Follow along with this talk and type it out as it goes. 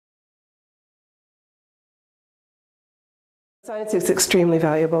Science is extremely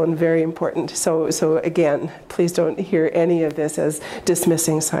valuable and very important. So again, please don't hear any of this as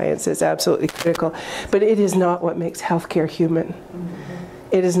dismissing science. It's absolutely critical. But it is not what makes healthcare human.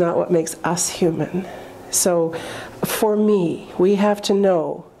 It is not what makes us human. So for me, we have to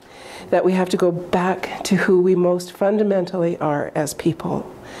know that we have to go back to who we most fundamentally are as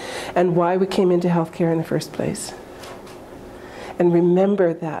people and why we came into healthcare in the first place. And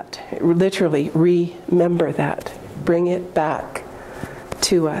remember that, literally remember that. Bring it back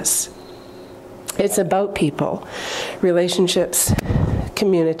to us. It's about people, relationships,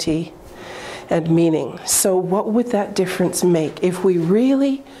 community, and meaning. So what would that difference make if we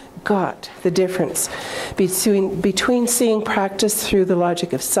really got the difference between seeing practice through the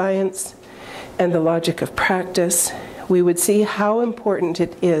logic of science and the logic of practice? We would see how important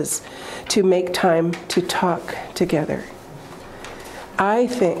it is to make time to talk together. I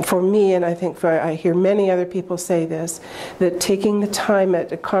think, for me, and I think I hear many other people say this, that taking the time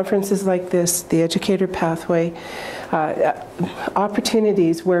at conferences like this, the Educator Pathway,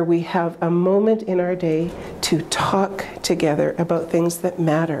 opportunities where we have a moment in our day to talk together about things that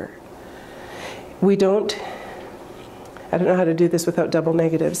matter. I don't know how to do this without double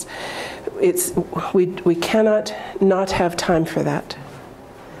negatives. We cannot not have time for that.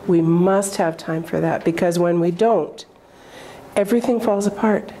 We must have time for that, because when we don't, everything falls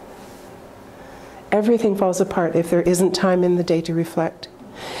apart. Everything falls apart if there isn't time in the day to reflect.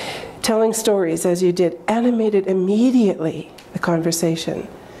 Telling stories, as you did, animated immediately the conversation.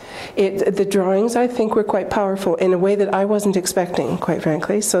 The drawings, I think, were quite powerful in a way that I wasn't expecting, quite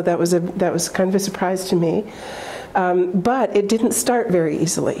frankly. So that was kind of a surprise to me. But it didn't start very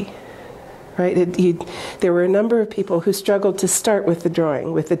easily. Right? There were a number of people who struggled to start with the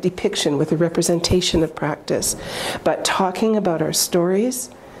drawing, with the depiction, with the representation of practice. But talking about our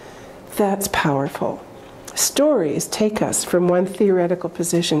stories, that's powerful. Stories take us from one theoretical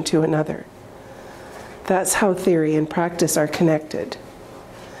position to another. That's how theory and practice are connected.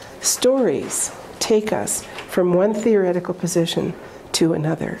 Stories take us from one theoretical position to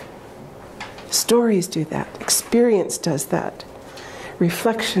another. Stories do that. Experience does that.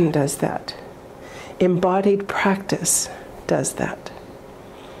 Reflection does that. Embodied practice does that.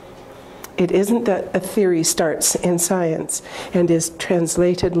 It isn't that a theory starts in science and is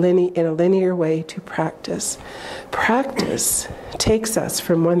translated in a linear way to practice. Practice takes us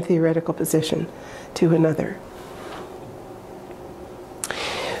from one theoretical position to another.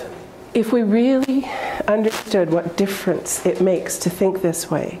 If we really understood what difference it makes to think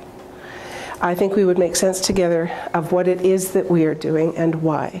this way, I think we would make sense together of what it is that we are doing and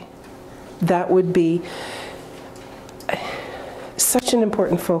why. That would be such an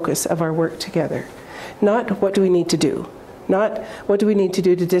important focus of our work together. Not what do we need to do. Not what do we need to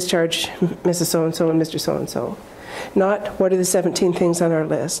do to discharge Mrs. So-and-so and Mr. So-and-so. Not what are the 17 things on our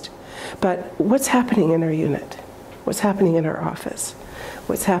list. But what's happening in our unit? What's happening in our office?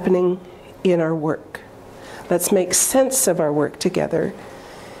 What's happening in our work? Let's make sense of our work together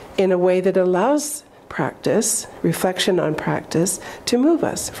in a way that allows practice, reflection on practice, to move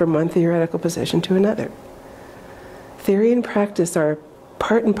us from one theoretical position to another. Theory and practice are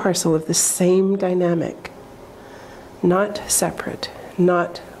part and parcel of the same dynamic, not separate,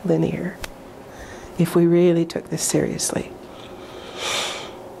 not linear, if we really took this seriously.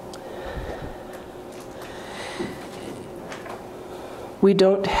 We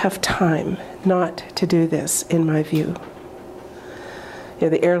don't have time not to do this, in my view. You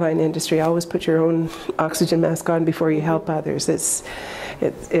know, the airline industry, always put your own oxygen mask on before you help others. It's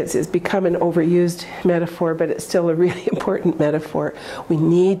become an overused metaphor, but it's still a really important metaphor. We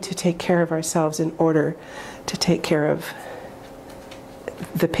need to take care of ourselves in order to take care of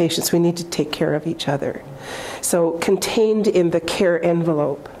the patients. We need to take care of each other. So contained in the care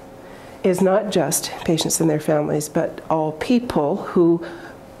envelope is not just patients and their families, but all people who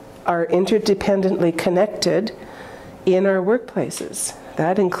are interdependently connected in our workplaces.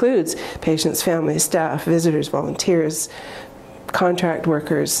 That includes patients, families, staff, visitors, volunteers, contract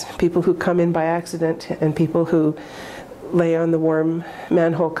workers, people who come in by accident, and people who lay on the warm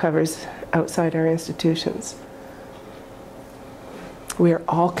manhole covers outside our institutions. We are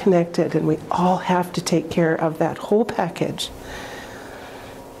all connected, and we all have to take care of that whole package.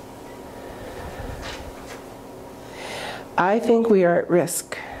 I think we are at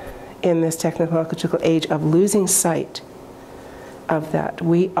risk in this technological age of losing sight of that.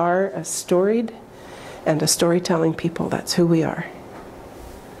 We are a storied and a storytelling people. That's who we are.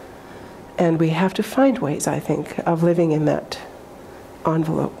 And we have to find ways, I think, of living in that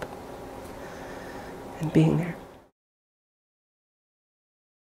envelope and being there.